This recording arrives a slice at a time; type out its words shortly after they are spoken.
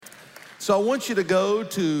So I want you to go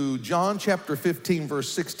to John chapter 15, verse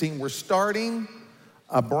 16. We're starting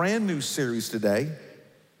a brand new series today,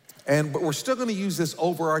 but we're still going to use this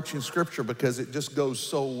overarching scripture because it just goes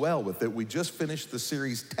so well with it. We just finished the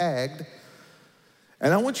series Tagged,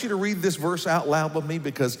 and I want you to read this verse out loud with me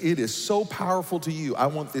because it is so powerful to you. I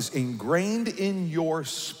want this ingrained in your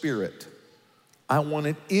spirit. I want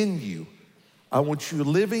it in you. I want you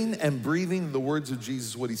living and breathing the words of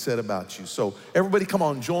Jesus, what he said about you. So everybody come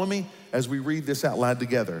on, join me as we read this out loud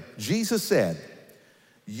together. Jesus said,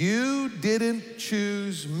 "You didn't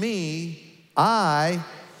choose me, and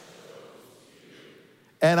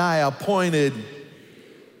I appointed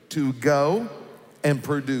to go and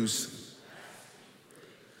produce,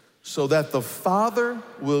 so that the Father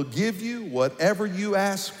will give you whatever you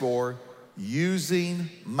ask for using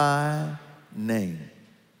my name."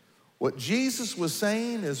 What Jesus was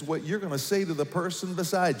saying is what you're going to say to the person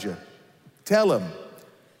beside you. Tell him,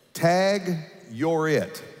 tag, you're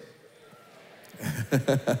it.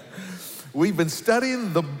 We've been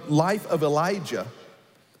studying the life of Elijah,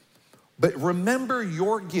 but remember,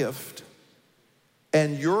 your gift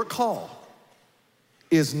and your call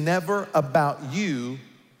is never about you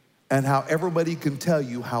and how everybody can tell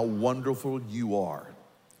you how wonderful you are.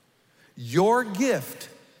 Your gift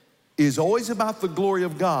is always about the glory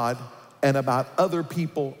of God and about other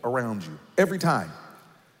people around you, every time.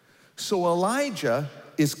 So Elijah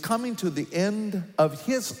is coming to the end of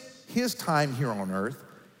his time here on earth,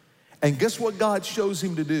 and guess what God shows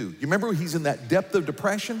him to do? You remember he's in that depth of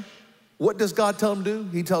depression? What does God tell him to do?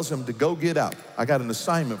 He tells him to go get up. I got an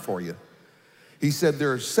assignment for you. He said,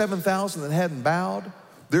 there are 7,000 that hadn't bowed.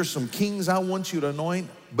 There's some kings I want you to anoint,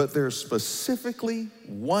 but there's specifically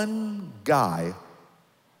one guy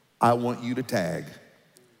I want you to tag,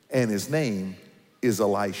 and his name is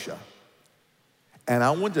Elisha. And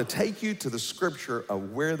I want to take you to the scripture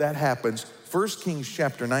of where that happens. 1 Kings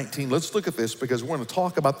chapter 19. Let's look at this because we're going to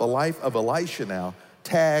talk about the life of Elisha now.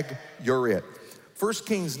 Tag, you're it. 1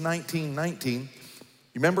 Kings 19:19. You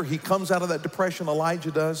remember he comes out of that depression,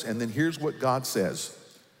 Elijah does, and then here's what God says.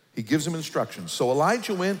 He gives him instructions. So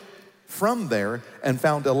Elijah went from there and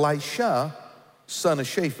found Elisha, son of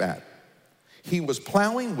Shaphat. He was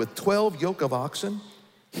plowing with 12 yoke of oxen.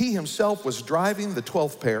 He himself was driving the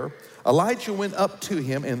 12th pair. Elijah went up to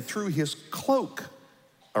him and threw his cloak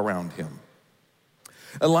around him.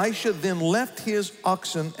 Elisha then left his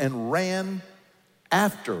oxen and ran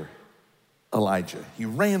after Elijah. He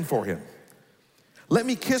ran for him. "Let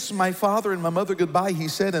me kiss my father and my mother goodbye," he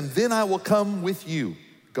said, "and then I will come with you."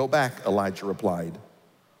 "Go back," Elijah replied.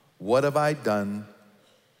 "What have I done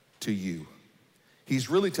to you?" He's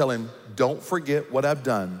really telling him, don't forget what I've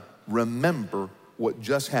done. Remember what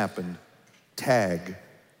just happened. Tag,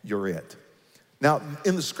 you're it. Now,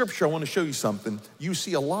 in the scripture, I want to show you something. You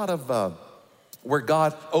see a lot of where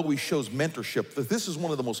God always shows mentorship. This is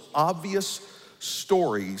one of the most obvious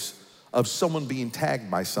stories of someone being tagged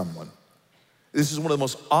by someone. This is one of the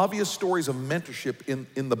most obvious stories of mentorship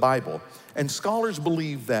in the Bible. And scholars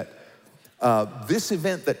believe that this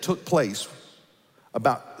event that took place,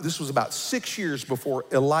 this was about 6 years before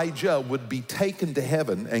Elijah would be taken to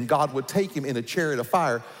heaven, and God would take him in a chariot of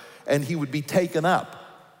fire, and he would be taken up.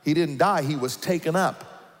 He didn't die, he was taken up.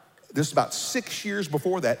 This is about 6 years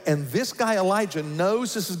before that, and this guy Elijah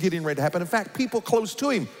knows this is getting ready to happen. In fact, people close to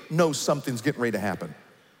him know something's getting ready to happen.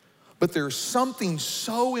 But there's something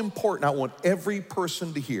so important I want every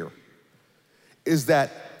person to hear, is that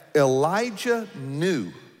Elijah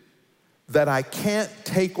knew that I can't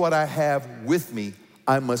take what I have with me.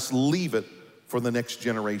 I must leave it for the next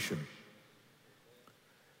generation.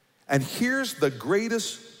 And here's the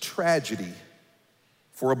greatest tragedy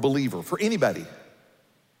for a believer, for anybody,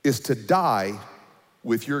 is to die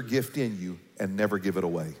with your gift in you and never give it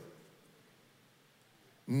away.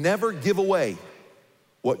 Never give away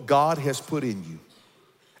what God has put in you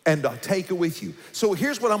and take it with you. So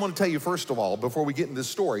here's what I'm going to tell you first of all, before we get into this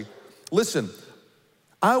story. Listen,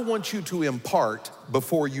 I want you to impart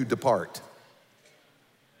before you depart.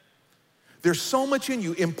 There's so much in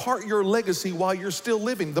you. Impart your legacy while you're still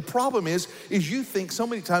living. The problem is you think, so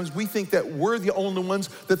many times we think that we're the only ones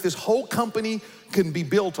that this whole company can be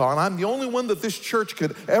built on. I'm the only one that this church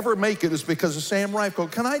could ever make it is because of Sam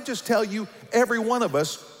Rifko. Can I just tell you, every one of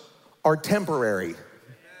us are temporary.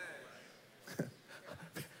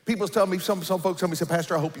 People tell me, some folks tell me, say,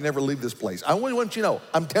 "Pastor, I hope you never leave this place." I only want you to know,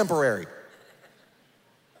 I'm temporary.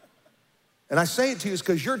 And I say it to you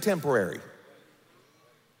because you're temporary.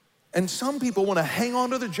 And some people want to hang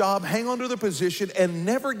on to their job, hang on to their position, and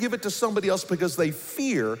never give it to somebody else because they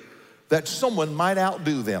fear that someone might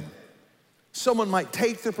outdo them. Someone might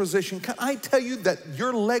take their position. Can I tell you that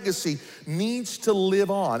your legacy needs to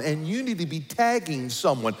live on, and you need to be tagging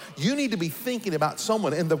someone. You need to be thinking about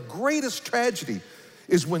someone. And the greatest tragedy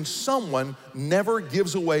is when someone never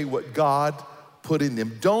gives away what God put in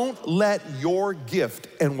them. Don't let your gift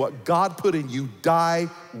and what God put in you die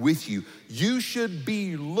with you. You should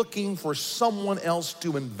be looking for someone else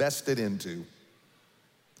to invest it into.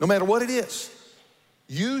 No matter what it is.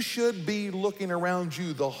 You should be looking around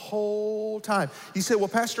you the whole time. You say, well,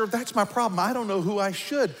 Pastor, that's my problem. I don't know who I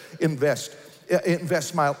should invest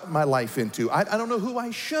my life into. I don't know who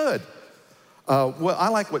I should. Well, I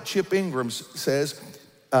like what Chip Ingram says.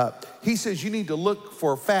 He says you need to look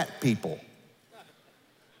for fat people.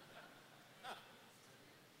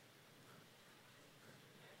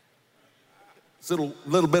 It's a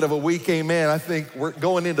little bit of a weak amen. I think we're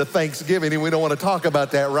going into Thanksgiving and we don't want to talk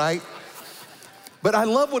about that, right? But I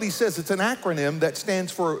love what he says. It's an acronym that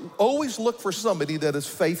stands for always look for somebody that is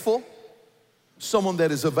faithful, someone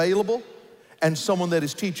that is available, and someone that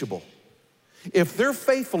is teachable. If they're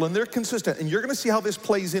faithful and they're consistent, and you're gonna see how this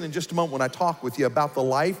plays in just a moment when I talk with you about the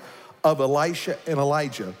life of Elisha and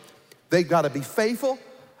Elijah. They've gotta be faithful.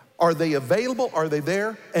 Are they available? Are they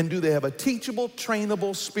there? And do they have a teachable,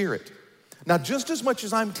 trainable spirit? Now, just as much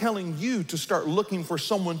as I'm telling you to start looking for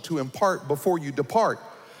someone to impart before you depart,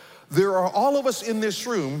 there are all of us in this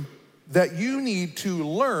room that you need to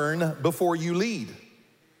learn before you lead.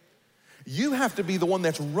 You have to be the one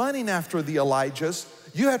that's running after the Elijahs.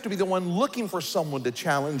 You have to be the one looking for someone to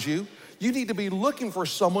challenge you. You need to be looking for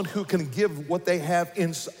someone who can give what they have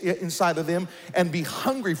inside of them and be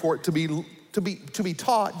hungry for it to be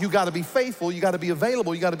taught. You gotta be faithful, you gotta be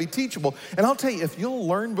available, you gotta be teachable. And I'll tell you, if you'll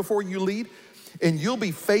learn before you lead, and you'll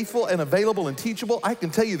be faithful and available and teachable, I can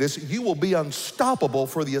tell you this, you will be unstoppable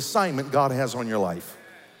for the assignment God has on your life.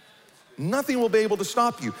 Nothing will be able to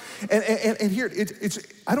stop you. And here,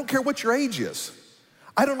 I don't care what your age is.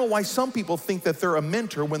 I don't know why some people think that they're a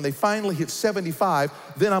mentor when they finally hit 75,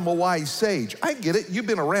 then I'm a wise sage. I get it, you've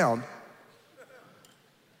been around.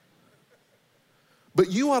 But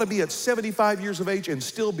you ought to be at 75 years of age and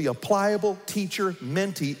still be a pliable teacher,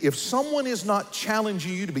 mentee. If someone is not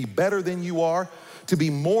challenging you to be better than you are, to be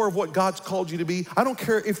more of what God's called you to be, I don't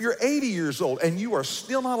care if you're 80 years old and you are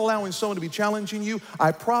still not allowing someone to be challenging you,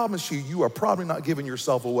 I promise you, you are probably not giving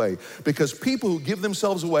yourself away. Because people who give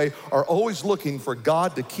themselves away are always looking for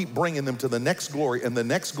God to keep bringing them to the next glory and the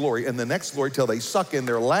next glory and the next glory till they suck in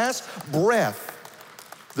their last breath.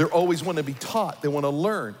 They're always want to be taught, they want to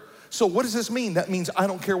learn. So what does this mean? That means I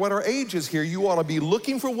don't care what our age is here. You ought to be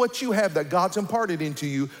looking for what you have that God's imparted into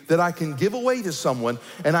you that I can give away to someone,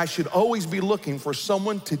 and I should always be looking for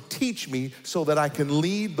someone to teach me so that I can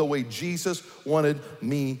lead the way Jesus wanted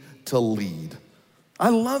me to lead. I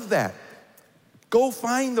love that. Go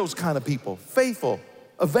find those kind of people, faithful,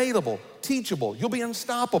 available, teachable. You'll be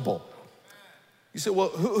unstoppable. You say, well,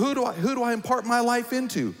 who do I impart my life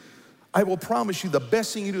into? I will promise you the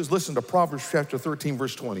best thing you do is listen to Proverbs chapter 13,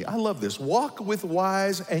 verse 20. I love this. Walk with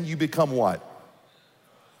wise and you become what?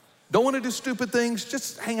 Don't want to do stupid things?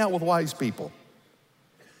 Just hang out with wise people.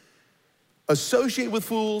 Associate with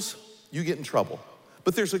fools, you get in trouble.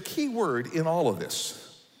 But there's a key word in all of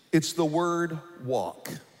this. It's the word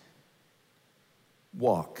walk.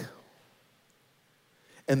 Walk.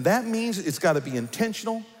 And that means it's got to be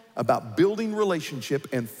intentional about building relationship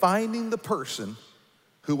and finding the person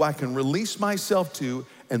who I can release myself to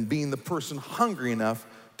and being the person hungry enough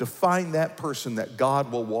to find that person that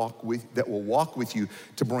God will walk with you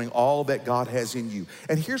to bring all that God has in you.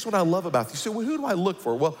 And here's what I love about this. You say, well, who do I look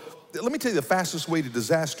for? Well, let me tell you the fastest way to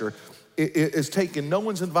disaster is taking no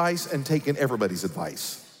one's advice and taking everybody's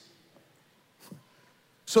advice.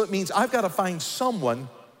 So it means I've got to find someone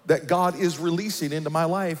that God is releasing into my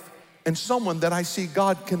life and someone that I see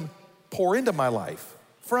God can pour into my life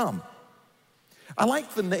from. I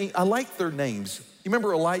like their names. You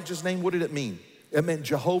remember Elijah's name? What did it mean? It meant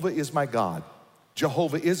Jehovah is my God.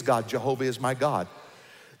 Jehovah is God. Jehovah is my God.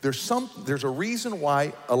 There's a reason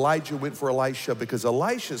why Elijah went for Elisha, because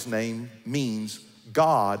Elisha's name means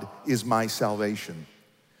God is my salvation.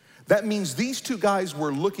 That means these two guys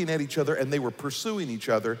were looking at each other and they were pursuing each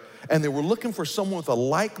other and they were looking for someone with a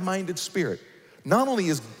like-minded spirit. Not only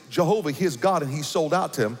is Jehovah his God and he sold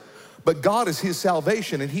out to him, but God is his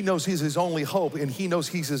salvation and he knows he's his only hope and he knows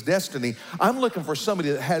he's his destiny. I'm looking for somebody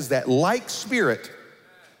that has that like spirit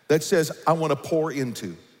that says, I want to pour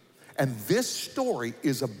into. And this story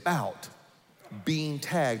is about being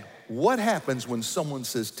tagged. What happens when someone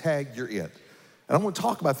says, tag, you're it? And I want to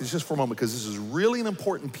talk about this just for a moment because this is really an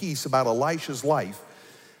important piece about Elisha's life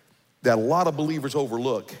that a lot of believers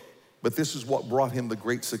overlook. But this is what brought him the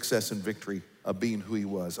great success and victory of being who he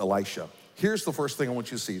was, Elisha. Here's the first thing I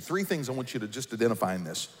want you to see. 3 things I want you to just identify in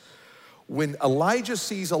this. When Elijah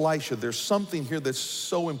sees Elisha, there's something here that's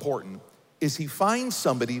so important, is he finds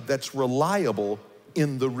somebody that's reliable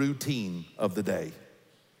in the routine of the day.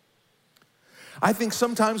 I think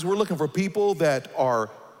sometimes we're looking for people that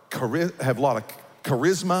have a lot of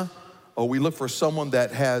charisma, or we look for someone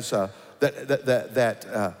that has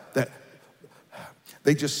that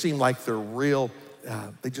they just seem like they're real.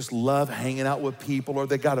 They just love hanging out with people, or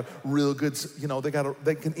they got a real good,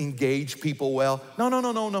 they can engage people well.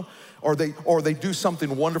 No. Or they do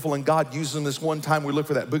something wonderful, and God uses them this one time. We look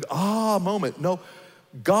for that big moment. No,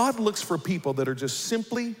 God looks for people that are just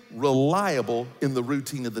simply reliable in the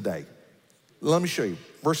routine of the day. Let me show you.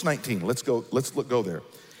 Verse 19. Let's go there.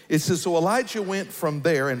 It says, so Elijah went from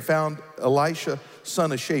there and found Elisha,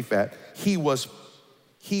 son of Shaphat. He was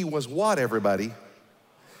what, everybody?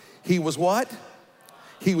 He was what?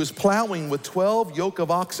 He was plowing with 12 yoke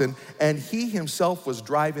of oxen, and he himself was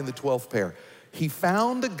driving the 12th pair. He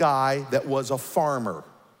found a guy that was a farmer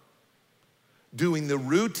doing the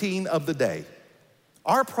routine of the day.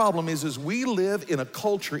 Our problem is we live in a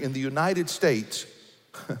culture in the United States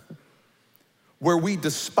where we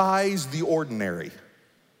despise the ordinary.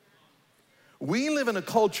 We live in a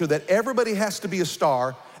culture that everybody has to be a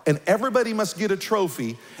star, and everybody must get a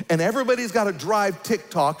trophy, and everybody's got to drive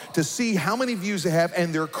TikTok to see how many views they have,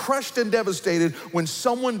 and they're crushed and devastated when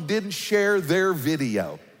someone didn't share their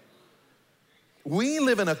video. We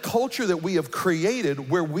live in a culture that we have created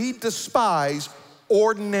where we despise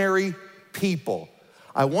ordinary people.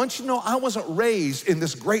 I want you to know I wasn't raised in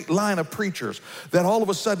this great line of preachers that all of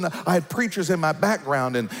a sudden I had preachers in my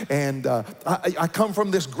background, and I come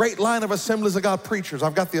from this great line of Assemblies of God preachers.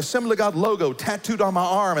 I've got the Assembly of God logo tattooed on my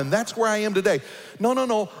arm, and that's where I am today.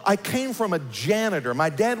 No. I came from a janitor. My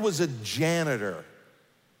dad was a janitor.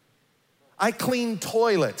 I cleaned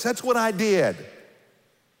toilets. That's what I did.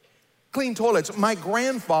 Clean toilets. My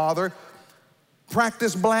grandfather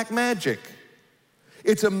practiced black magic.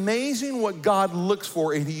 It's amazing what God looks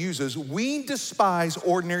for and he uses. We despise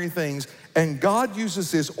ordinary things, and God uses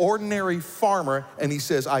this ordinary farmer, and he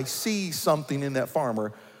says, I see something in that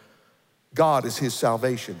farmer. God is his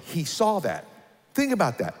salvation. He saw that. Think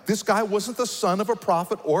about that. This guy wasn't the son of a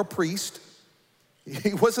prophet or a priest.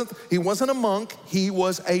 He wasn't a monk. He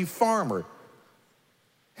was a farmer.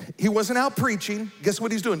 He wasn't out preaching. Guess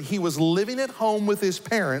what he's doing? He was living at home with his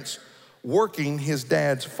parents, working his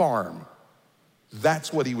dad's farm.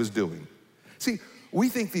 That's what he was doing. See, we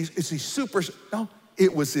think no,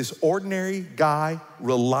 it was this ordinary guy,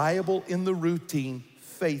 reliable in the routine,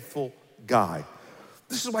 faithful guy.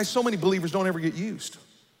 This is why so many believers don't ever get used.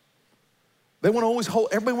 They want to always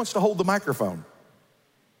everybody wants to hold the microphone.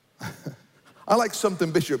 I like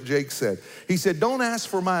something Bishop Jake said. He said, don't ask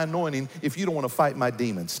for my anointing if you don't want to fight my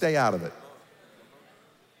demons. Stay out of it.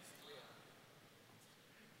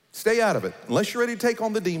 Stay out of it. Unless you're ready to take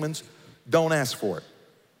on the demons, don't ask for it.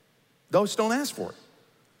 Don't ask for it.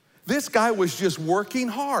 This guy was just working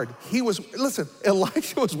hard.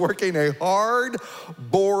 Elisha was working a hard,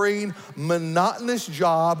 boring, monotonous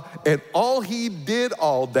job, and all he did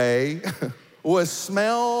all day was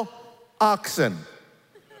smell oxen.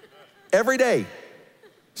 Every day.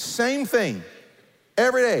 Same thing.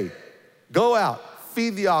 Every day. Go out,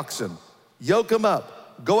 feed the oxen, yoke them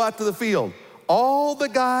up, go out to the field. All the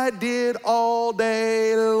guy did all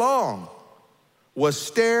day long was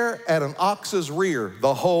stare at an ox's rear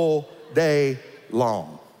the whole day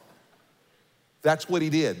long. That's what he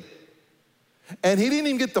did. And he didn't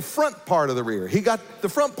even get the front part of the rear. He got the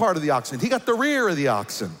front part of the oxen. He got the rear of the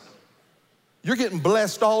oxen. You're getting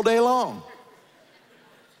blessed all day long.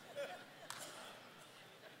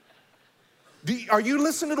 Are you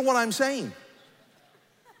listening to what I'm saying?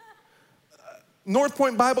 North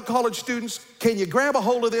Point Bible College students, can you grab a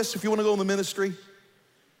hold of this if you want to go in the ministry?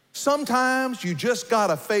 Sometimes you just got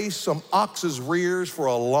to face some ox's rears for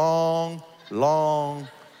a long, long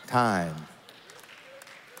time.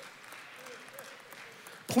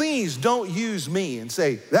 Please don't use me and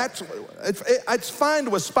say, it's fine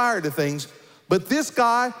to aspire to things, but this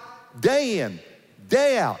guy, day in,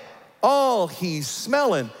 day out, all he's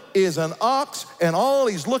smelling is an ox, and all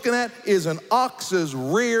he's looking at is an ox's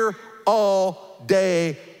rear all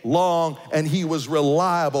day long, and he was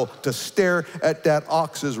reliable to stare at that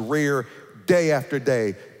ox's rear day after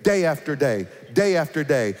day, day after day, day after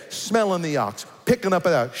day, smelling the ox, picking up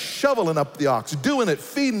an ox, shoveling up the ox, doing it,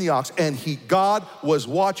 feeding the ox, and God was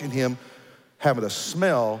watching him having to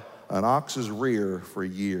smell an ox's rear for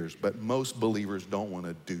years. But most believers don't want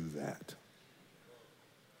to do that.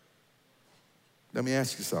 Let me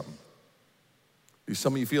ask you something. Do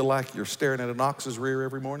some of you feel like you're staring at an ox's rear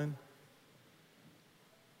every morning?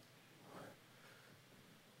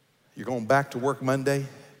 You're going back to work Monday.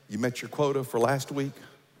 You met your quota for last week.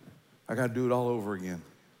 I got to do it all over again.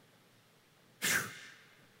 Whew.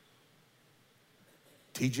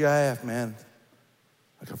 TGIF, man.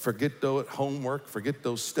 I can forget those homework, forget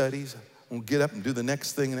those studies. I'm going to get up and do the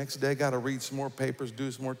next thing the next day. Got to read some more papers, do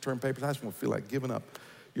some more term papers. I just want to feel like giving up.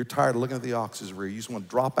 You're tired of looking at the ox's rear. You just want to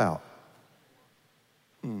drop out.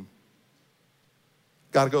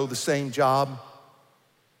 Got to go to the same job,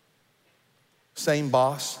 same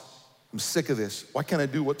boss. I'm sick of this. Why can't I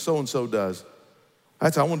do what so-and-so does?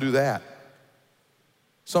 I want to do that.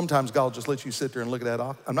 Sometimes God will just let you sit there and look at that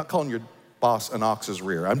ox. I'm not calling your boss an ox's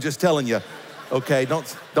rear. I'm just telling you, okay,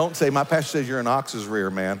 don't say, my pastor says you're an ox's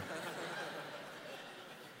rear, man.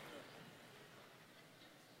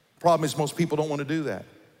 Problem is most people don't want to do that.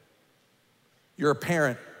 You're a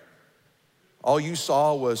parent. All you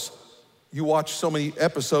saw was you watched so many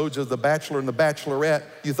episodes of The Bachelor and The Bachelorette,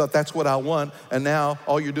 you thought that's what I want, and now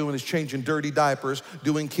all you're doing is changing dirty diapers,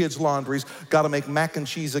 doing kids' laundries, gotta make mac and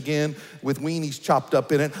cheese again with weenies chopped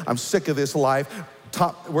up in it. I'm sick of this life.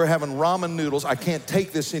 We're having ramen noodles. I can't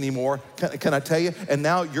take this anymore. Can I tell you? And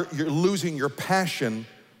now you're losing your passion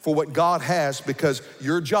for what God has because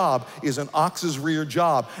your job is an ox's rear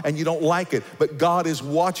job and you don't like it. But God is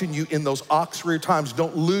watching you in those ox rear times.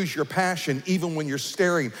 Don't lose your passion even when you're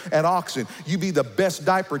staring at oxen. You be the best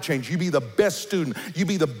diaper change. You be the best student. You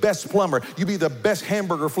be the best plumber. You be the best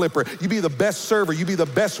hamburger flipper. You be the best server. You be the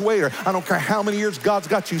best waiter. I don't care how many years God's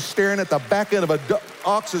got you staring at the back end of an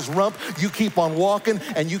ox's rump. You keep on walking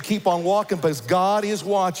and you keep on walking because God is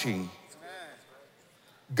watching.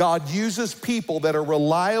 God uses people that are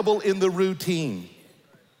reliable in the routine.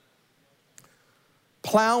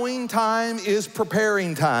 Plowing time is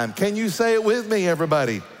preparing time. Can you say it with me,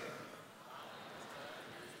 everybody?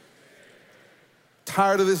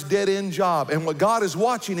 Tired of this dead-end job. And what God is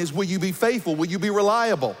watching is, will you be faithful? Will you be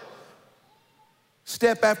reliable?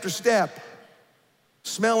 Step after step,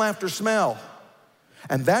 smell after smell.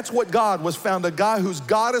 And that's what God was found, a guy whose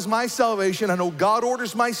God is my salvation. I know God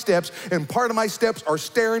orders my steps, and part of my steps are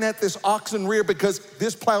staring at this oxen rear because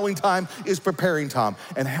this plowing time is preparing time.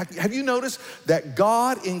 And have you noticed that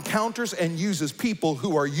God encounters and uses people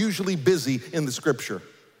who are usually busy in the scripture?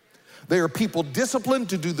 They are people disciplined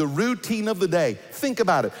to do the routine of the day. Think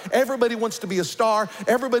about it. Everybody wants to be a star.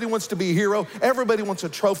 Everybody wants to be a hero. Everybody wants a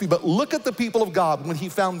trophy. But look at the people of God. When he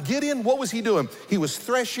found Gideon, what was he doing? He was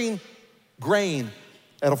threshing grain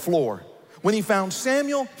at a floor. When he found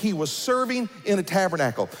Samuel, he was serving in a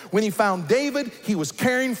tabernacle. When he found David, he was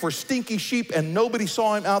caring for stinky sheep and nobody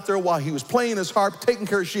saw him out there while he was playing his harp, taking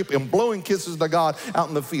care of sheep and blowing kisses to God out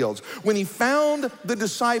in the fields. When he found the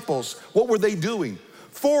disciples, what were they doing?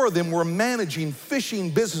 4 of them were managing fishing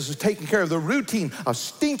businesses, taking care of the routine of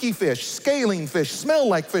stinky fish, scaling fish, smell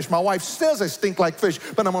like fish. My wife says I stink like fish,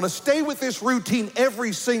 but I'm gonna stay with this routine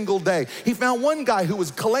every single day. He found one guy who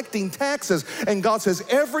was collecting taxes, and God says,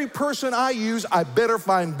 every person I use, I better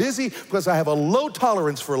find busy because I have a low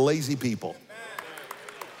tolerance for lazy people.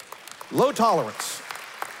 Low tolerance.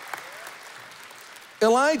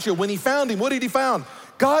 Elijah, when he found him, what did he find?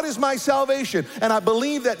 God is my salvation. And I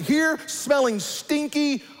believe that here, smelling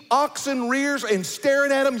stinky oxen rears and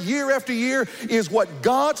staring at them year after year is what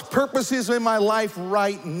God's purpose is in my life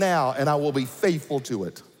right now, and I will be faithful to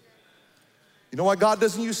it. You know why God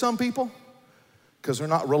doesn't use some people? Because they're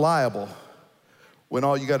not reliable when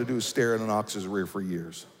all you got to do is stare at an ox's rear for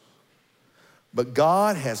years. But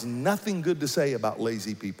God has nothing good to say about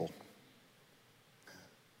lazy people.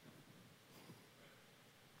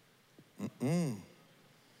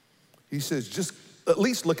 He says, just at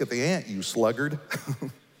least look at the ant, you sluggard.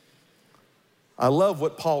 I love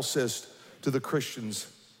what Paul says to the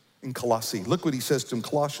Christians in Colossae. Look what he says to them,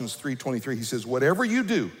 Colossians 3:23. He says, whatever you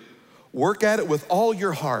do, work at it with all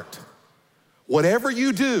your heart. Whatever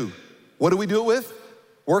you do, what do we do it with?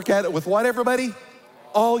 Work at it with what, everybody?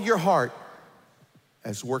 All your heart,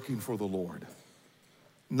 as working for the Lord,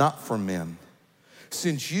 not for men.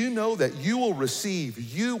 Since you know that you will receive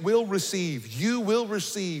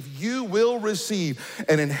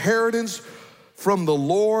an inheritance from the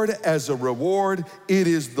Lord as a reward. It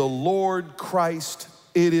is the Lord Christ.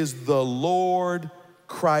 It is the Lord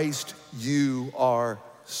Christ you are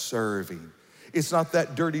serving. It's not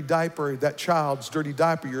that dirty diaper, that child's dirty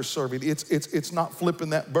diaper you're serving. It's not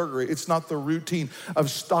flipping that burger. It's not the routine of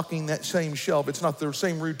stocking that same shelf. It's not the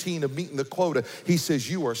same routine of meeting the quota. He says,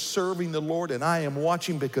 you are serving the Lord, and I am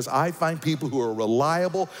watching because I find people who are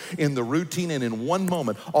reliable in the routine, and in one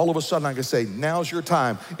moment, all of a sudden I can say, now's your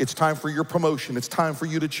time. It's time for your promotion. It's time for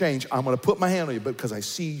you to change. I'm gonna put my hand on you because I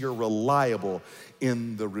see you're reliable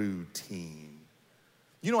in the routine.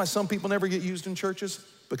 You know why some people never get used in churches?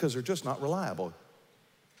 Because they're just not reliable.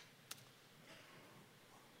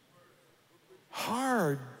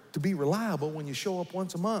 Hard to be reliable when you show up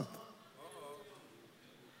once a month.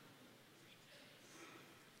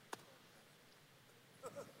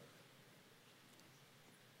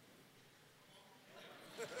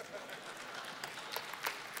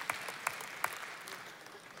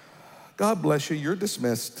 God bless you, you're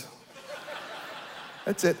dismissed.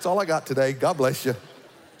 That's it, that's all I got today. God bless you.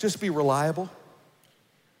 Just be reliable.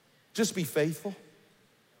 Just be faithful.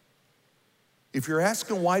 If you're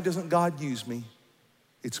asking why doesn't God use me,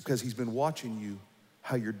 it's because he's been watching you,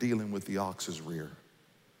 how you're dealing with the ox's rear.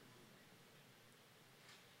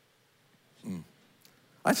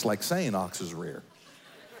 I just like saying ox's rear.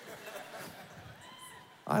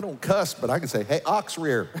 I don't cuss, but I can say, hey, ox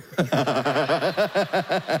rear.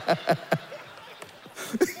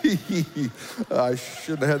 I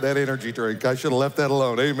shouldn't have had that energy drink. I should have left that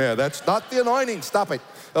alone. Amen. That's not the anointing. Stop it.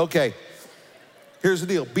 Okay. Here's the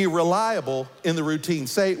deal. Be reliable in the routine.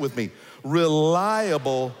 Say it with me.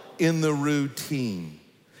 Reliable in the routine.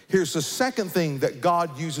 Here's the second thing that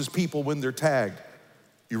God uses people when they're tagged.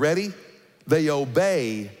 You ready? They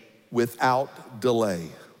obey without delay.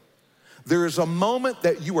 There is a moment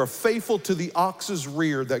that you are faithful to the ox's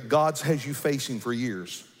rear that God has you facing for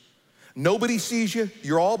years. Nobody sees you.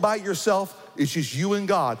 You're all by yourself. It's just you and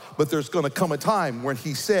God. But there's going to come a time when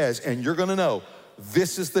he says, and you're going to know,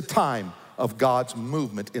 this is the time of God's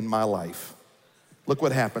movement in my life. Look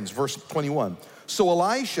what happens, verse 21. So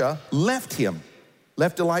Elisha left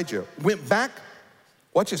Elijah, went back,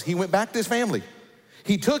 watch this, he went back to his family.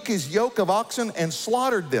 He took his yoke of oxen and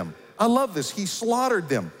slaughtered them. I love this, he slaughtered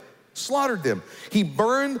them. He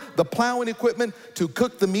burned the plowing equipment to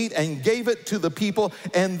cook the meat and gave it to the people,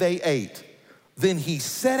 and they ate. Then he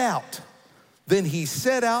set out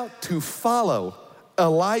to follow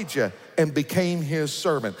Elijah and became his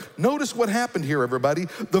servant. Notice what happened here, everybody.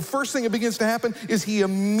 The first thing that begins to happen is he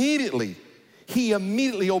immediately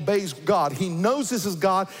obeys God. He knows this is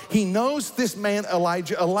God. He knows this man,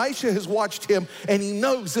 Elijah. Elisha has watched him, and he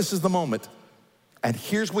knows this is the moment. And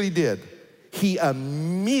here's what he did. He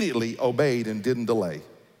immediately obeyed and didn't delay.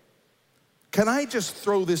 Can I just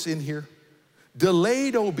throw this in here?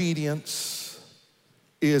 Delayed obedience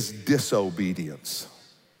is disobedience.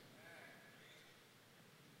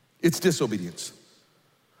 It's disobedience.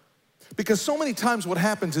 Because so many times what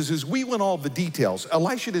happens is we want all the details.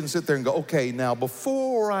 Elisha didn't sit there and go, okay, now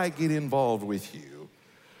before I get involved with you,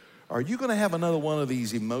 are you gonna have another one of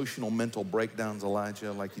these emotional mental breakdowns,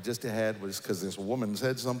 Elijah, like you just had, was because this woman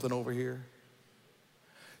said something over here?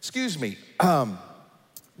 Excuse me,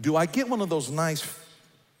 do I get one of those nice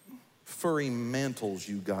furry mantles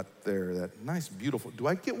you got there, that nice, beautiful, do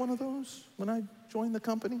I get one of those when I join the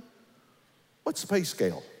company? What's the pay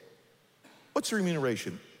scale? What's the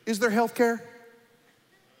remuneration? Is there health care?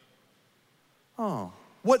 Oh,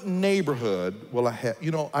 what neighborhood will I have? You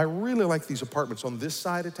know, I really like these apartments on this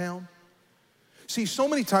side of town. See, so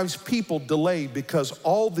many times people delay because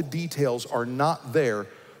all the details are not there,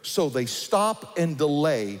 so they stop and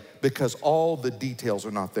delay because all the details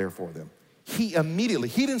are not there for them. He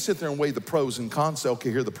didn't sit there and weigh the pros and cons, say, okay,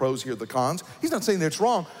 here are the pros, here are the cons. He's not saying that it's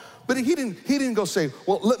wrong, but he didn't go say,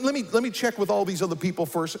 well, let me check with all these other people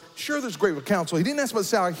first. Sure, there's great counsel. He didn't ask about the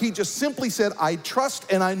salary. He just simply said, I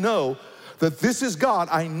trust and I know that this is God.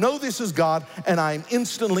 I know this is God, and I'm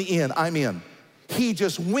instantly in. I'm in. He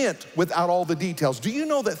just went without all the details. Do you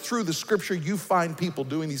know that through the scripture you find people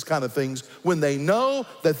doing these kind of things when they know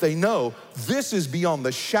that they know this is beyond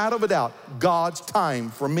the shadow of a doubt God's time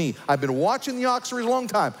for me. I've been watching the ox for a long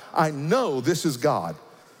time. I know this is God.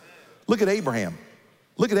 Look at Abraham.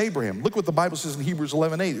 Look at Abraham. Look what the Bible says in Hebrews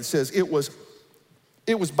 11:8. It says it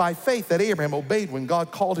was by faith that Abraham obeyed when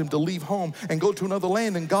God called him to leave home and go to another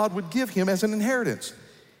land, and God would give him as an inheritance.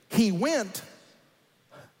 He went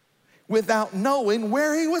without knowing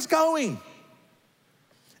where he was going.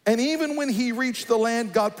 And even when he reached the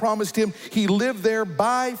land God promised him, he lived there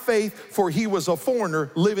by faith, for he was a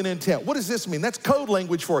foreigner living in tent. What does this mean? That's code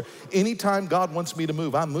language for anytime God wants me to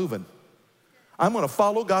move, I'm moving. I'm gonna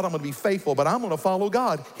follow God, I'm gonna be faithful, but I'm gonna follow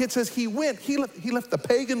God. It says he went, he left the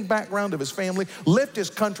pagan background of his family, left his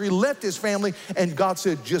country, left his family, and God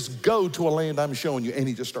said, just go to a land I'm showing you. And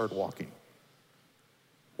he just started walking.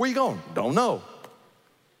 Where you going? Don't know.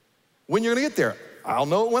 When you're gonna get there? I'll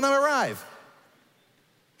know it when I arrive.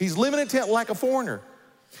 He's living in a tent like a foreigner.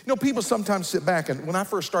 You know, people sometimes sit back, and when I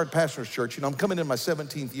first started pastoring church, you know, I'm coming in my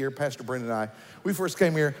 17th year, Pastor Brendan and I, we first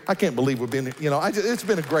came here. I can't believe we've been, you know, it's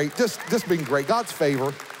been a great, just been great, God's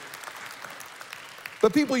favor.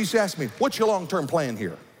 But people used to ask me, what's your long-term plan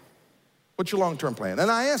here? What's your long-term plan? And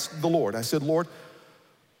I asked the Lord, I said, Lord,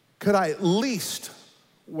 could I at least,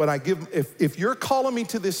 when I give, if you're calling me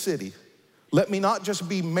to this city, let me not just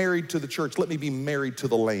be married to the church, let me be married to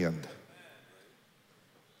the land.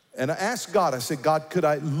 And I asked God, I said, God, could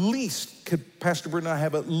Pastor Brendan and I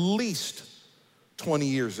have at least 20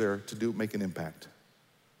 years there to make an impact?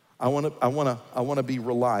 I wanna be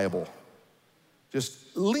reliable.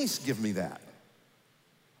 Just at least give me that.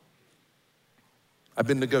 I've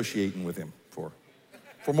been negotiating with him for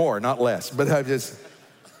more, not less, but I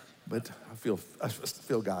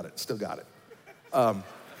still got it.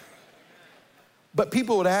 But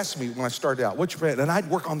people would ask me when I started out, what's your plan? And I'd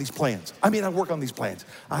work on these plans. I'd work on these plans.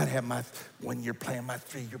 I'd have my 1-year plan, my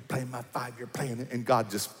 3-year plan, my 5-year plan. And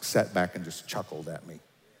God just sat back and just chuckled at me.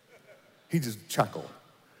 He just chuckled.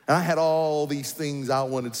 And I had all these things I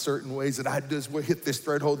wanted certain ways, and I'd just hit this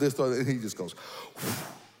thread, hold this thread, and he just goes, whew.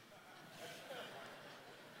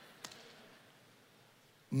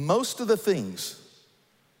 Most of the things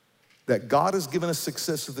that God has given us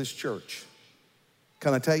success of this church,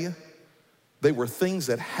 can I tell you? They were things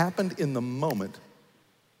that happened in the moment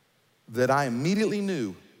that I immediately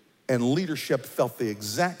knew, and leadership felt the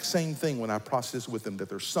exact same thing when I processed with them, that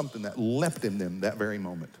there's something that leapt in them that very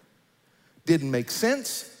moment. Didn't make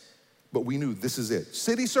sense, but we knew this is it.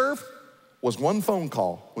 CityServe was one phone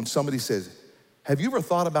call when somebody says, have you ever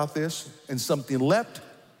thought about this? And something leapt,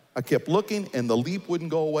 I kept looking, and the leap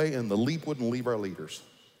wouldn't go away, and the leap wouldn't leave our leaders.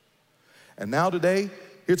 And now today,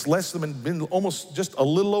 it's been almost just a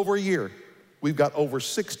little over a year. We've got over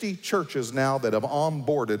 60 churches now that have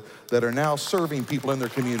onboarded that are now serving people in their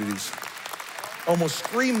communities. Almost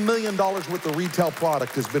 $3 million worth of retail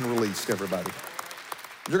product has been released, everybody.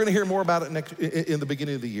 You're gonna hear more about it in the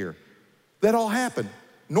beginning of the year. That all happened.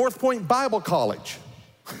 North Point Bible College,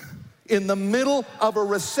 in the middle of a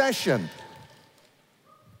recession.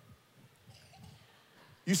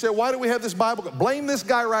 You say, why do we have this Bible? Blame this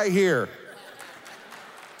guy right here.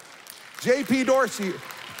 J.P. Dorsey.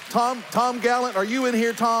 Tom Gallant, are you in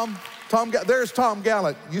here, Tom? There's Tom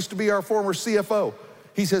Gallant, used to be our former CFO.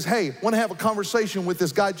 He says, hey, want to have a conversation with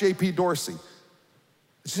this guy, J.P. Dorsey. Did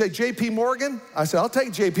you say J.P. Morgan? I said, I'll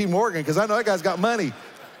take J.P. Morgan because I know that guy's got money.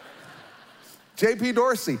 J.P.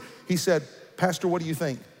 Dorsey, he said, Pastor, what do you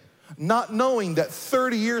think? Not knowing that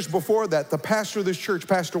 30 years before that, the pastor of this church,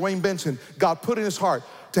 Pastor Wayne Benson, God put in his heart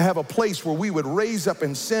to have a place where we would raise up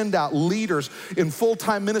and send out leaders in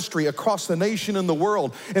full-time ministry across the nation and the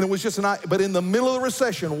world. And it was just but in the middle of the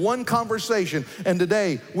recession, one conversation, and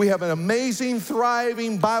today we have an amazing,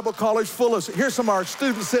 thriving Bible college full of, here's some of our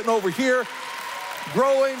students sitting over here,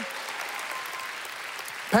 growing.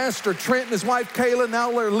 Pastor Trent and his wife Kayla,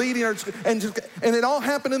 now they're leading our, and it all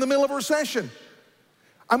happened in the middle of a recession.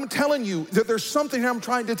 I'm telling you that there's something I'm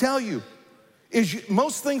trying to tell you.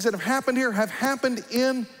 Most things that have happened here have happened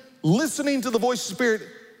in listening to the voice of the Spirit.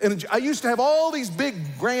 And I used to have all these big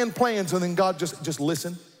grand plans, and then God just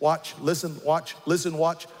listen, watch, listen, watch, listen,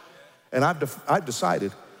 watch. And I've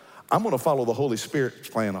decided I'm gonna follow the Holy Spirit's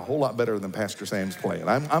plan a whole lot better than Pastor Sam's plan.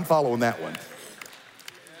 I'm following that one.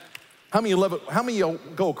 How many of you love it? How many of you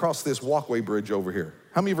go across this walkway bridge over here?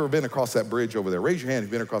 How many of you have ever been across that bridge over there? Raise your hand if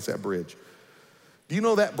you've been across that bridge. Do you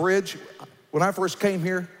know that bridge? When I first came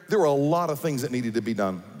here, there were a lot of things that needed to be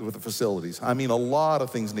done with the facilities. I mean, a lot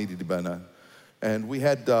of things needed to be done. And we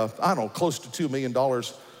had, I don't know, close to $2 million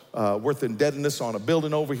worth of indebtedness on a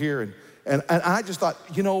building over here. And I just thought,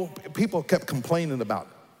 you know, people kept complaining about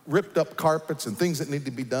ripped up carpets and things that needed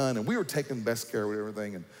to be done. And we were taking the best care of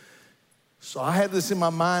everything. And so I had this in my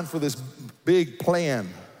mind for this big plan.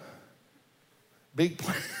 Big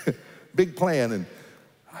plan. And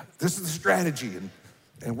this is the strategy.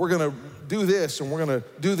 And we're gonna do this, and we're gonna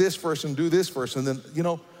do this first and do this first. And then, you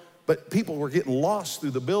know, but people were getting lost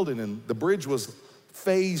through the building, and the bridge was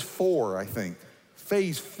phase 4, I think.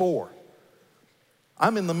 Phase 4.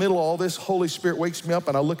 I'm in the middle of all this. Holy Spirit wakes me up,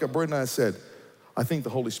 and I look at Brenda and I said, I think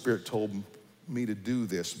the Holy Spirit told me to do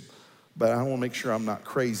this, but I wanna make sure I'm not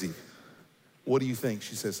crazy. What do you think?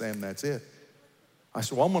 She says, Sam, that's it. I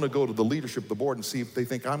said, well, I'm gonna go to the leadership of the board and see if they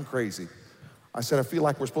think I'm crazy. I said, I feel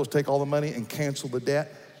like we're supposed to take all the money and cancel the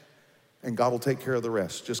debt, and God will take care of the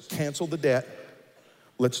rest. Just cancel the debt.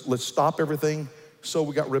 Let's stop everything. So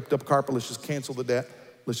we got ripped up carpet. Let's just cancel the debt.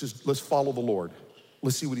 Let's follow the Lord.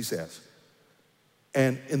 Let's see what he says.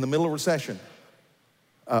 And in the middle of recession,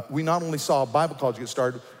 we not only saw Bible college get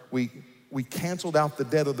started, we canceled out the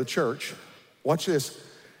debt of the church. Watch this.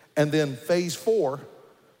 And then phase 4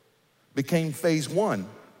 became phase 1.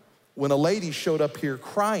 When a lady showed up here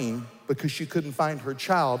crying because she couldn't find her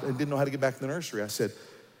child and didn't know how to get back to the nursery, I said,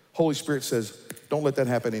 Holy Spirit says, don't let that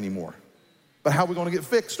happen anymore. But how are we going to get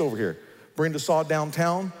fixed over here? Brenda saw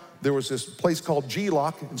downtown, there was this place called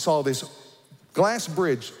G-Lock, and saw this glass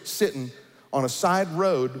bridge sitting on a side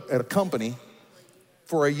road at a company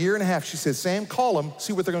for a year and a half. She said, Sam, call them,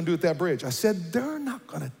 see what they're going to do with that bridge. I said,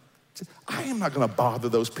 I am not going to bother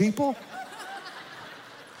those people.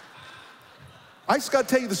 I just got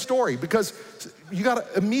to tell you the story because you got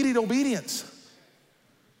immediate obedience.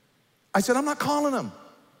 I said, I'm not calling them.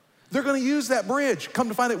 They're going to use that bridge. Come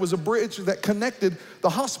to find it was a bridge that connected the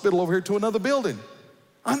hospital over here to another building.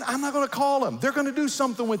 I'm not going to call them. They're going to do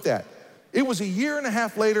something with that. It was a year and a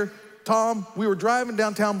half later, Tom, we were driving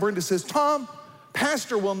downtown. Brenda says, Tom,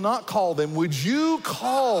 Pastor will not call them. Would you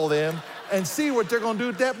call them and see what they're going to do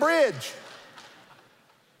with that bridge?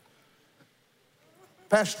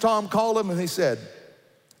 Pastor Tom called him and he said,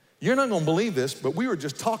 you're not going to believe this, but we were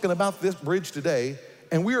just talking about this bridge today,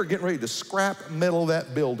 and we were getting ready to scrap metal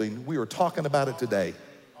that building. We were talking about it today,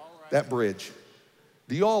 that bridge.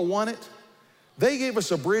 Do you all want it? They gave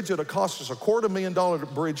us a bridge that cost us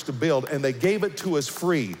 $250,000 bridge to build, and they gave it to us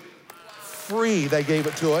free. Free, they gave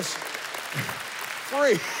it to us.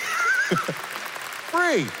 Free.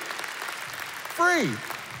 Free. Free.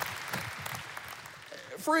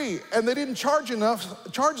 Free. And they didn't charge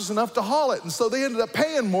us enough to haul it, and so they ended up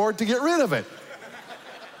paying more to get rid of it.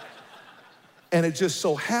 And it just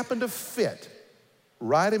so happened to fit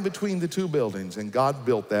right in between the two buildings, and God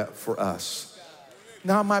built that for us.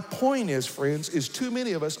 Now, my point is, friends, is too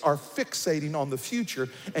many of us are fixating on the future,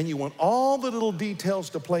 and you want all the little details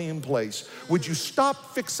to play in place. Would you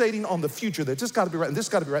stop fixating on the future, that this got to be right, and this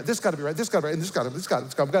got to be right, this got to be right, this got to be right, and this got to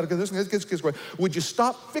be right. Would you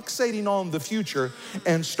stop fixating on the future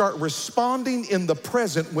and start responding in the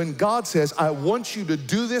present when God says, I want you to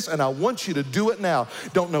do this, and I want you to do it now.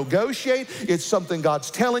 Don't negotiate. It's something God's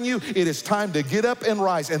telling you. It is time to get up and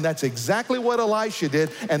rise, and that's exactly what Elisha did,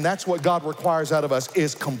 and that's what God requires out of us,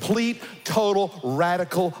 is complete, total,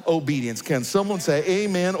 radical obedience. Can someone say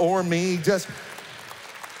amen or me? Just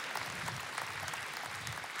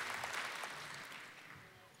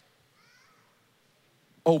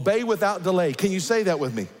obey without delay. Can you say that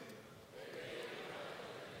with me?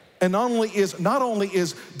 And not only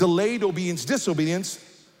is delayed obedience disobedience,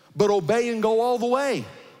 but obey and go all the way.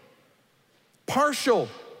 Partial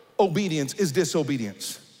obedience is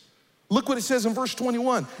disobedience. Look what it says in verse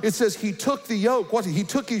 21. It says he took the yoke. He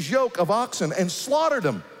took his yoke of oxen and slaughtered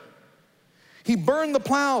them. He burned the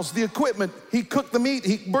plows, the equipment. He cooked the meat.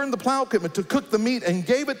 He burned the plow equipment to cook the meat and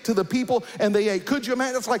gave it to the people, and they ate. Could you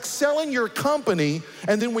imagine? It's like selling your company,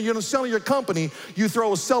 and then when you're selling your company, you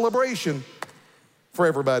throw a celebration for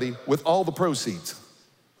everybody with all the proceeds.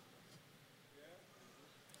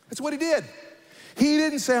 That's what he did. He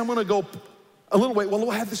didn't say, I'm going to go a little way, well,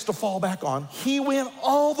 we'll have this to fall back on. He went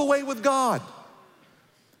all the way with God.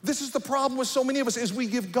 This is the problem with so many of us, is we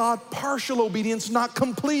give God partial obedience, not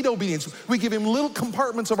complete obedience. We give him little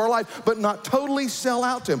compartments of our life, but not totally sell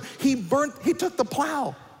out to him. He took the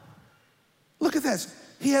plow. Look at this.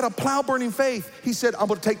 He had a plow burning faith. He said, I'm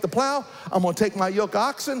going to take the plow, I'm going to take my yoke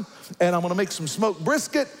oxen, and I'm going to make some smoked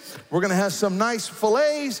brisket. We're going to have some nice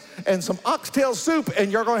fillets and some oxtail soup, and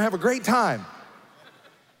you're going to have a great time.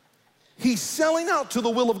 He's selling out to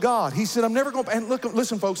the will of God. He said, I'm never going to, and look,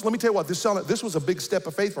 listen, folks, let me tell you what, this was a big step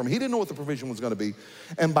of faith for him. He didn't know what the provision was going to be.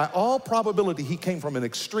 And by all probability, he came from an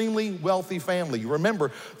extremely wealthy family. You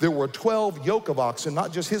remember, there were 12 yoke of oxen,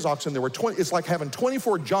 not just his oxen. There were 20, it's like having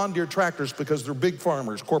 24 John Deere tractors because they're big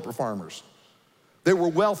farmers, corporate farmers. They were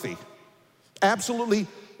wealthy, absolutely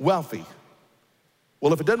wealthy.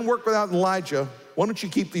 Well, if it doesn't work without Elijah, why don't you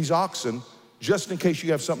keep these oxen just in case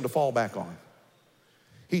you have something to fall back on?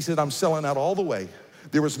 He said, I'm selling out all the way.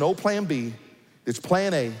 There was no plan B. It's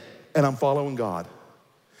plan A, and I'm following God.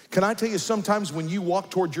 Can I tell you, sometimes when you walk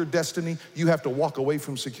toward your destiny, you have to walk away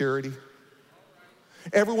from security.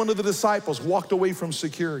 Every one of the disciples walked away from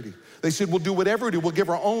security. They said, we'll do whatever we do. We'll give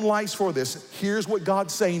our own lives for this. Here's what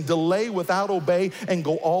God's saying: delay without obey and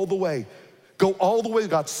go all the way. Go all the way to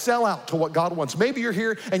God. Sell out to what God wants. Maybe you're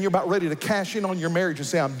here and you're about ready to cash in on your marriage and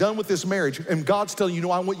say, I'm done with this marriage. And God's telling you,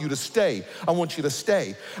 no, I want you to stay. I want you to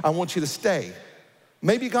stay. I want you to stay.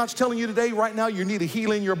 Maybe God's telling you today, right now, you need a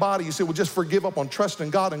healing in your body. You say, well, just forgive up on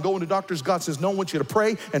trusting God and going to doctors. God says, no, I want you to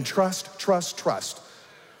pray and trust, trust, trust.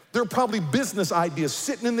 There are probably business ideas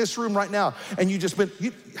sitting in this room right now, and you're just like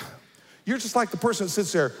the person that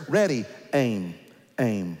sits there, ready, aim,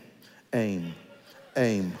 aim, aim,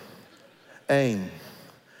 aim. Aim,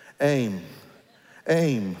 aim,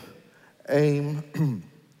 aim, aim,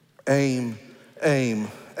 aim, aim,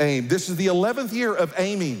 aim. This is the 11th year of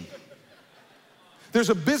aiming. There's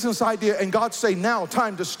a business idea and God's saying, now,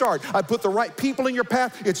 time to start. I put the right people in your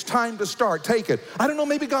path. It's time to start. Take it. I don't know,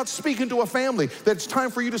 maybe God's speaking to a family that it's time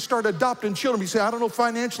for you to start adopting children. You say, I don't know if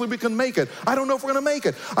financially we can make it. I don't know if we're going to make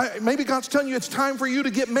it. Maybe God's telling you it's time for you to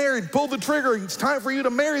get married. Pull the trigger. It's time for you to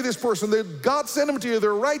marry this person. God sent them to you.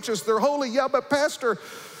 They're righteous. They're holy. Yeah, but Pastor,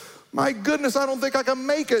 my goodness, I don't think I can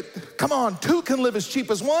make it. Come on, two can live as cheap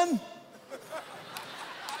as one.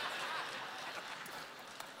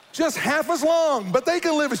 Just half as long, but they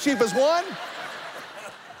can live as cheap as one.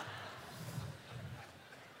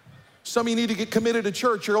 Some of you need to get committed to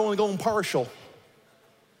church. You're only going partial.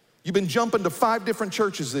 You've been jumping to 5 different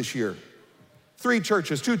churches this year. 3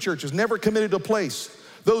 churches, 2 churches, never committed to a place.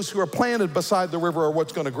 Those who are planted beside the river are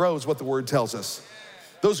what's going to grow, is what the word tells us.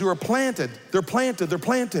 Those who are planted, they're planted, they're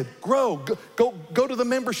planted. Grow. Go to the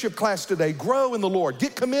membership class today. Grow in the Lord.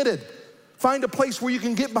 Get committed. Find a place where you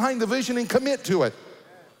can get behind the vision and commit to it.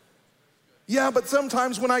 Yeah, but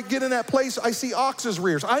sometimes when I get in that place, I see ox's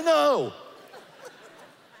rears. I know.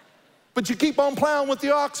 But you keep on plowing with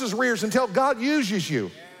the ox's rears until God uses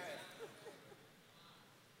you.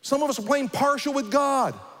 Some of us are playing partial with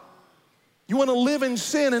God. You want to live in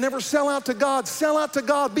sin and never sell out to God. Sell out to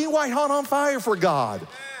God. Be white hot on fire for God.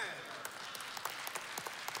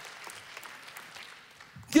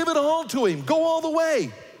 Give it all to Him. Go all the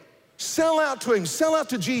way. Sell out to Him. Sell out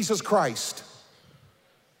to Jesus Christ.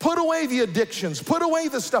 Put away the addictions, put away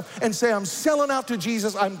the stuff, and say, I'm selling out to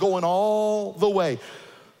Jesus, I'm going all the way.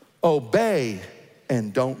 Obey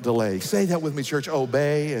and don't delay. Say that with me, church,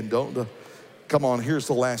 obey and don't delay. Come on, here's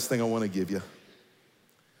the last thing I want to give you.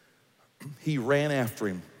 He ran after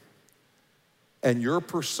him, and your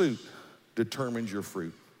pursuit determines your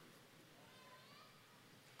fruit.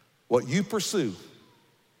 What you pursue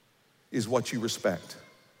is what you respect,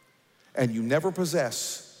 and you never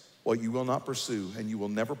possess what you will not pursue, and you will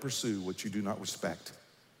never pursue what you do not respect.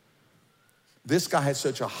 This guy had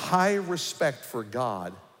such a high respect for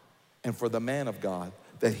God and for the man of God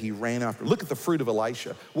that he ran after. Look at the fruit of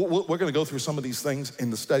Elisha. We're gonna go through some of these things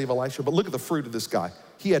in the study of Elisha, but look at the fruit of this guy.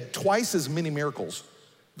 He had twice as many miracles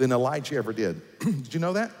than Elijah ever did. Did you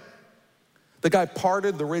know that? The guy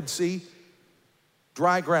parted the Red Sea,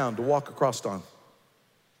 dry ground to walk across on.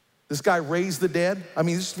 This guy raised the dead. I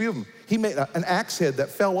mean, just a few of them. He made an axe head that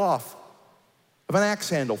fell off of an axe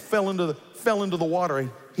handle, fell into the water.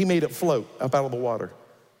 He made it float up out of the water.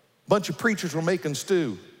 A bunch of preachers were making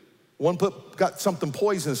stew. One got something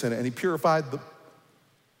poisonous in it, and he purified the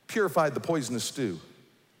poisonous stew.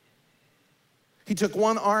 He took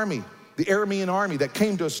one army, the Aramean army that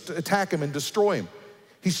came to attack him and destroy him.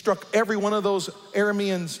 He struck every one of those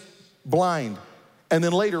Arameans blind, and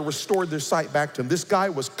then later restored their sight back to him. This guy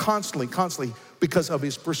was constantly, because of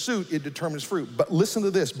his pursuit, it determines fruit. But listen to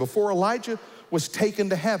this, before Elijah was taken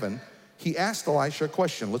to heaven, he asked Elisha a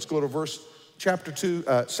question. Let's go to chapter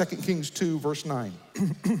 2, 2 Kings 2, verse 9.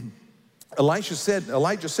 Elijah said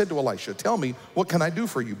to Elisha, tell me, what can I do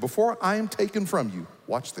for you before I am taken from you?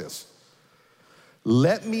 Watch this.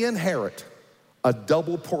 Let me inherit a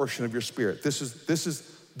double portion of your spirit. This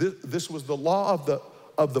was the law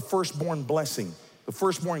of the firstborn blessing. The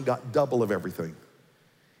firstborn got double of everything.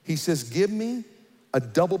 He says, give me a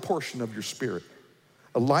double portion of your spirit.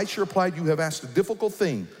 Elisha replied, you have asked a difficult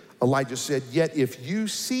thing. Elijah said, yet if you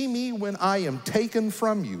see me when I am taken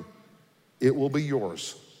from you, it will be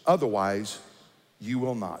yours. Otherwise, you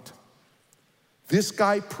will not. This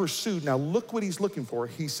guy pursued. Now look what he's looking for.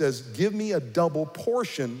 He says, give me a double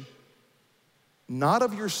portion, not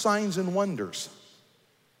of your signs and wonders,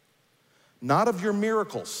 not of your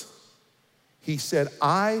miracles. He said,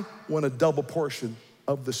 I want a double portion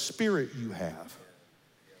of the spirit you have.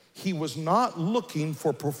 He was not looking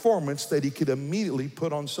for performance that he could immediately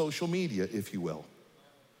put on social media, if you will.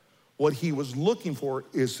 What he was looking for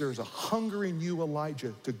is there's a hunger in you,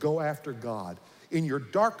 Elijah, to go after God. In your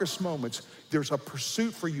darkest moments, there's a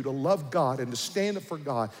pursuit for you to love God and to stand up for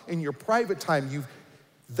God. In your private time,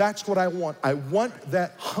 that's what I want. I want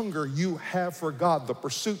that hunger you have for God, the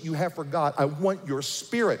pursuit you have for God. I want your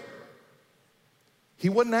spirit. He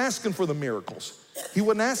wasn't asking for the miracles. He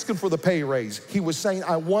wasn't asking for the pay raise. He was saying,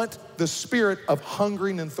 I want the spirit of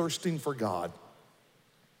hungering and thirsting for God.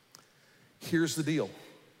 Here's the deal.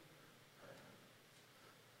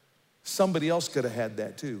 Somebody else could have had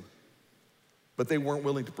that too, but they weren't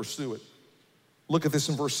willing to pursue it. Look at this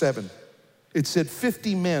in verse 7. It said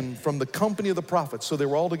 50 men from the company of the prophets, so they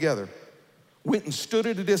were all together, went and stood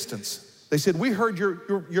at a distance. They said, we heard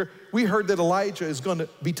we heard that Elijah is going to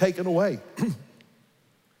be taken away.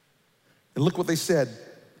 And look what they said.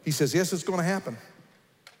 He says, yes, it's going to happen.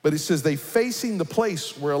 But it says they facing the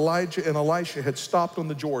place where Elijah and Elisha had stopped on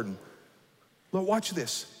the Jordan. Look, watch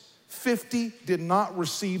this. 50 did not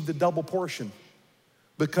receive the double portion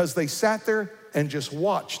because they sat there and just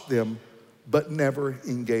watched them, but never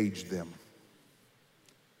engaged them.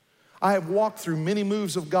 I have walked through many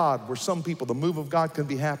moves of God where some people, the move of God can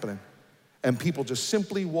be happening, and people just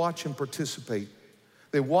simply watch and participate.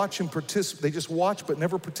 They watch and participate. They just watch but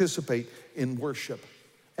never participate in worship,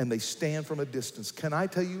 and they stand from a distance. Can I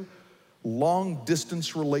tell you, long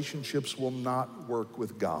distance relationships will not work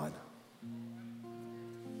with God.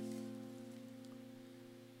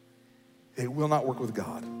 It will not work with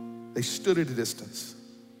God. They stood at a distance.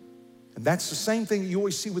 And that's the same thing you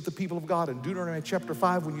always see with the people of God. In Deuteronomy chapter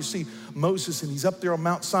 5, when you see Moses and he's up there on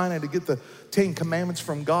Mount Sinai to get the 10 commandments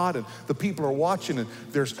from God, and the people are watching, and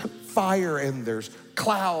there's fire and there's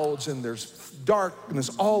clouds and there's darkness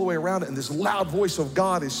all the way around it, and this loud voice of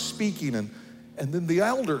God is speaking. And then the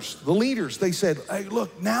elders, the leaders, they said, hey,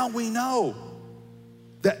 look, now we know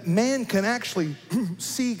that man can actually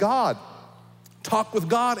see God, talk with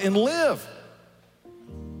God, and live.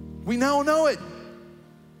 We now know it.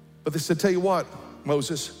 But they said, tell you what,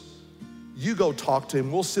 Moses, you go talk to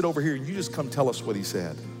him. We'll sit over here and you just come tell us what he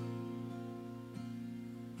said.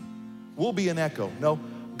 We'll be an echo. No,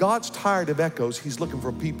 God's tired of echoes. He's looking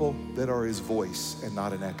for people that are his voice and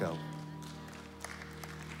not an echo.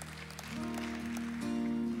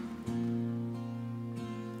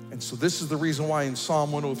 And so this is the reason why in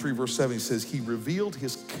Psalm 103 verse 7 he says, he revealed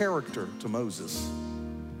his character to Moses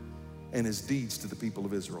and his deeds to the people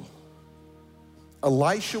of Israel.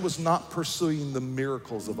 Elisha was not pursuing the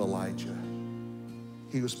miracles of Elijah.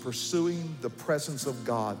 He was pursuing the presence of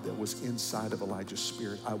God that was inside of Elijah's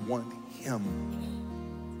spirit. I want him.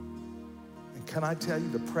 And can I tell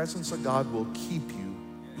you, the presence of God will keep you,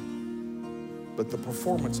 but the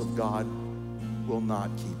performance of God will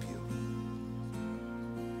not keep you.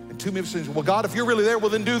 And too many people say, well, God, if you're really there,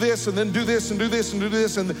 well, then do this, and then do this, and do this, and do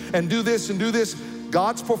this, and do this, and do this.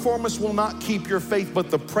 God's performance will not keep your faith,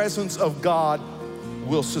 but the presence of God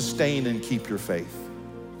will sustain and keep your faith.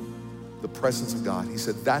 The presence of God. He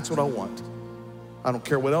said, that's what I want. I don't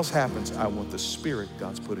care what else happens. I want the spirit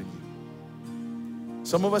God's put in you.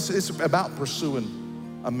 Some of us, it's about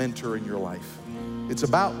pursuing a mentor in your life. It's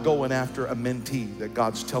about going after a mentee that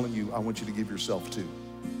God's telling you, I want you to give yourself to.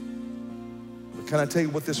 But can I tell you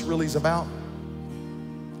what this really is about?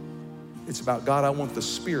 It's about, God, I want the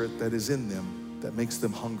spirit that is in them that makes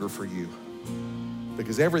them hunger for you.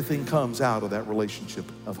 Because everything comes out of that relationship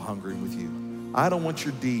of hungering with you. I don't want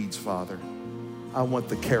your deeds, Father. I want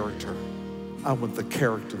the character. I want the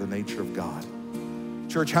character, the nature of God.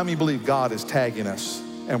 Church, how many believe God is tagging us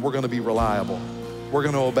and we're going to be reliable? We're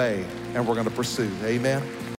going to obey and we're going to pursue. Amen.